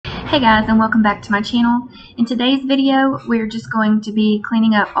Hey guys, and welcome back to my channel. In today's video, we're just going to be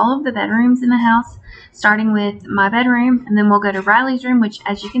cleaning up all of the bedrooms in the house, starting with my bedroom, and then we'll go to Riley's room, which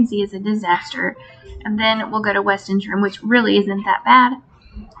as you can see is a disaster, and then we'll go to Weston's room, which really isn't that bad.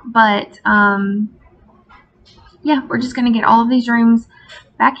 But yeah, we're just going to get all of these rooms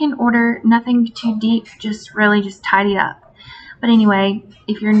back in order, nothing too deep, just really just tidy up. But anyway,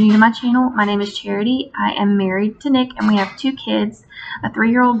 if you're new to my channel, my name is Charity. I am married to Nick, and we have 2 kids, a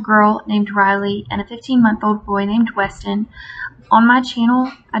 3-year-old girl named Riley and a 15-month-old boy named Weston. On my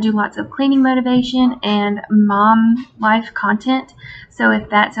channel, I do lots of cleaning motivation and mom life content. So if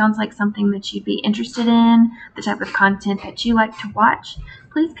that sounds like something that you'd be interested in, the type of content that you like to watch,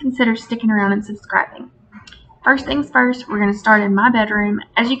 please consider sticking around and subscribing. First things first, we're going to start in my bedroom.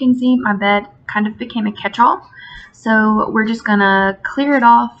 As you can see, my bed kind of became a catch-all. So we're just going to clear it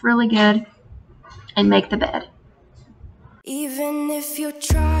off really good and make the bed. Even if you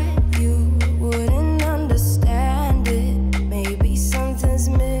tried, you wouldn't understand it. Maybe something's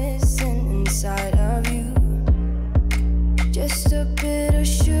missing inside of you. Just a bit of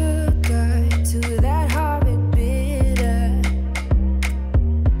sugar to that horrid bitter.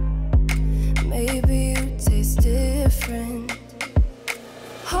 Maybe you taste different.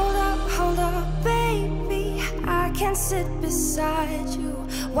 Hold up, baby. I can sit beside you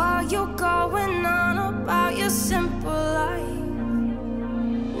while you're going on about your simple life.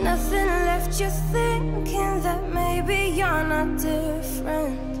 Nothing left you thinking that maybe you're not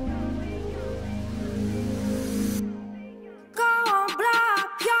different. Go on, blow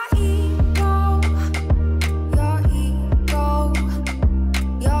up your ego,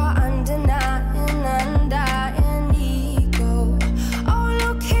 your undying ego. Oh,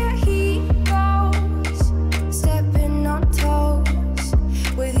 look here he goes, stepping on toes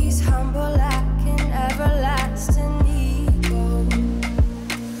with his humble lacking everlasting ego.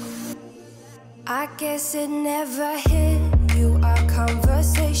 I guess it never hit you. Our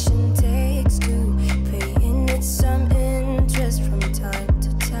conversation takes two, paying it some interest from time to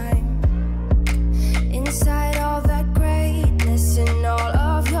time. Inside all that greatness and all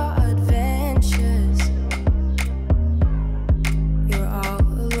of your adventures, you're all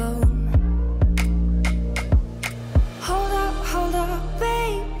alone. Hold up,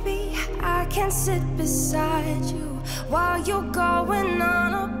 baby. I can sit beside you while you're going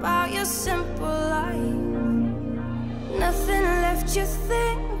on about your simple life. Nothing left you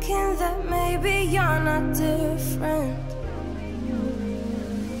thinking that maybe you're not different.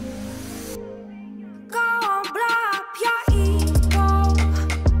 Go on, blow up your ego,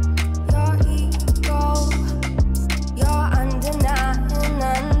 your undying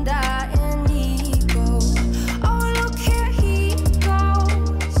ego. Oh, look here he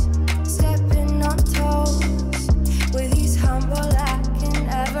goes, stepping on toes with his humble lacking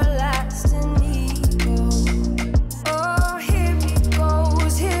everlasting ego. Oh, here he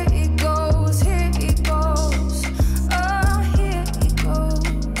goes, here he goes, here he goes. Oh, here he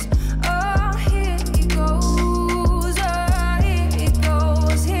goes, oh, here he goes, oh, here he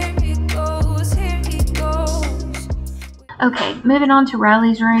goes, here he goes, here he goes. Okay, moving on to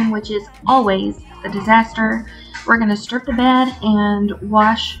Riley's room, which is always a disaster. We're going to strip the bed and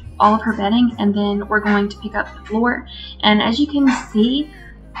wash all of her bedding, and then we're going to pick up the floor. And as you can see,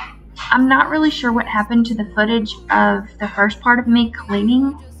 I'm not really sure what happened to the footage of the first part of me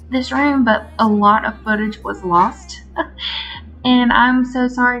cleaning this room, but a lot of footage was lost. And I'm so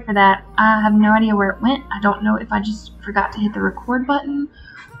sorry for that. I have no idea where it went. I don't know if I just forgot to hit the record button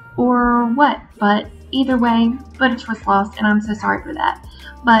or what, but either way, footage was lost, and I'm so sorry for that.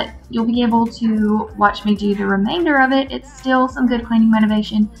 But you'll be able to watch me do the remainder of it. It's still some good cleaning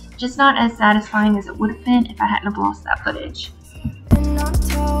motivation, just not as satisfying as it would have been if I hadn't have lost that footage.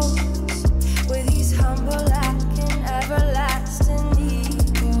 With his humble lacking everlasting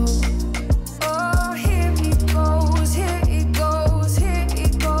ego. Oh, here he goes, here he goes, here he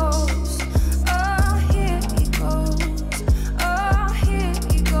goes. Oh, here he goes, oh, here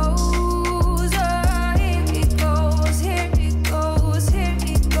he goes, oh, here he goes, here he goes, here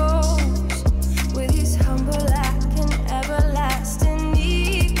he goes. With his humble lacking everlasting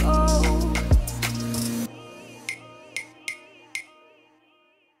ego.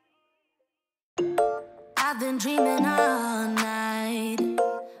 I've been dreaming all night,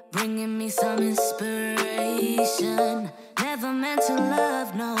 bringing me some inspiration. Never meant to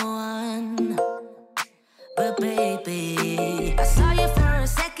love no one, but baby, I saw you for a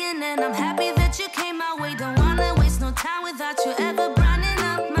second and I'm happy that you came my way. Don't wanna waste no time without you ever brightening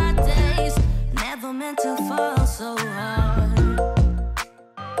up my days. Never meant to fall so hard.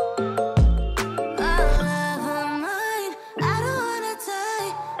 Oh, love of mine, I don't wanna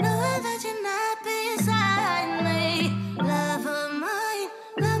die. No,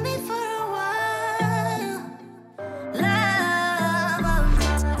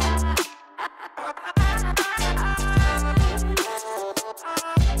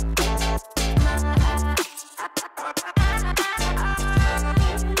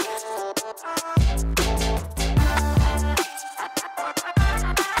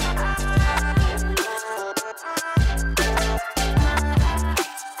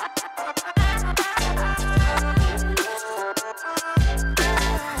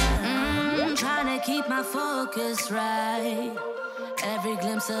 focus right. Every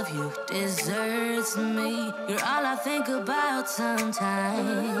glimpse of you deserts me. You're all I think about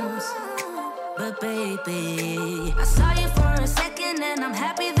sometimes. But baby, I saw you for a second and I'm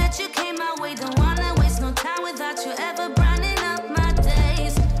happy that you came my way. Don't wanna waste no time without you ever brightening up my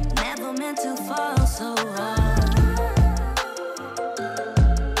days. Never meant to fall so hard.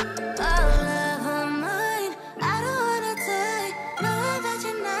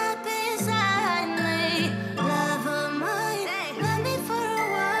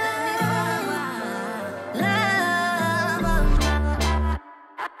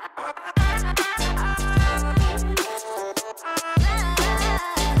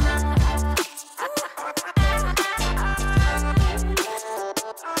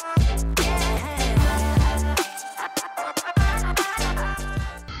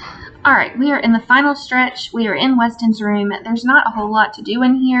 Alright, we are in the final stretch. We are in Weston's room. There's not a whole lot to do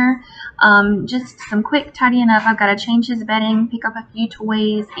in here. Just some quick tidying up. I've got to change his bedding, pick up a few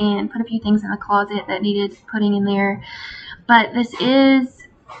toys, and put a few things in the closet that needed putting in there. But this is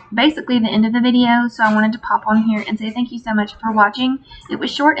basically the end of the video, so I wanted to pop on here and say thank you so much for watching. It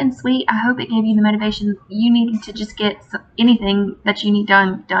was short and sweet. I hope it gave you the motivation you needed to just get anything that you need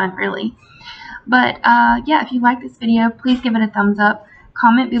done really. But yeah, if you like this video, please give it a thumbs up.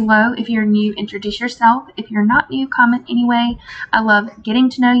 Comment below if you're new, introduce yourself. If you're not new, comment anyway. I love getting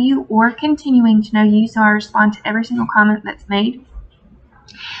to know you or continuing to know you, so I respond to every single comment that's made.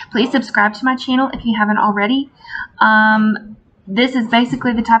 Please subscribe to my channel if you haven't already. This is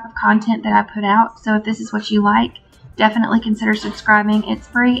basically the type of content that I put out, so if this is what you like, definitely consider subscribing. It's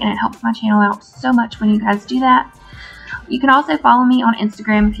free and it helps my channel out so much when you guys do that. You can also follow me on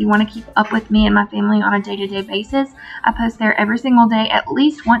Instagram if you want to keep up with me and my family on a day-to-day basis. I post there every single day, at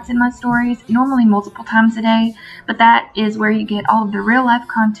least once in my stories, normally multiple times a day, but that is where you get all of the real-life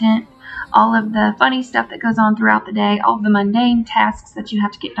content, all of the funny stuff that goes on throughout the day, all of the mundane tasks that you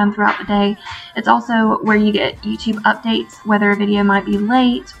have to get done throughout the day. It's also where you get YouTube updates, whether a video might be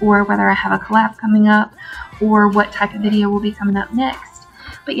late, or whether I have a collab coming up, or what type of video will be coming up next.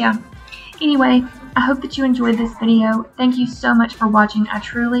 But yeah, anyway, I hope that you enjoyed this video. Thank you so much for watching. I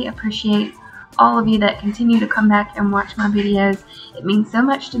truly appreciate all of you that continue to come back and watch my videos. It means so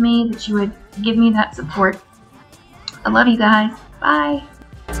much to me that you would give me that support. I love you guys. Bye.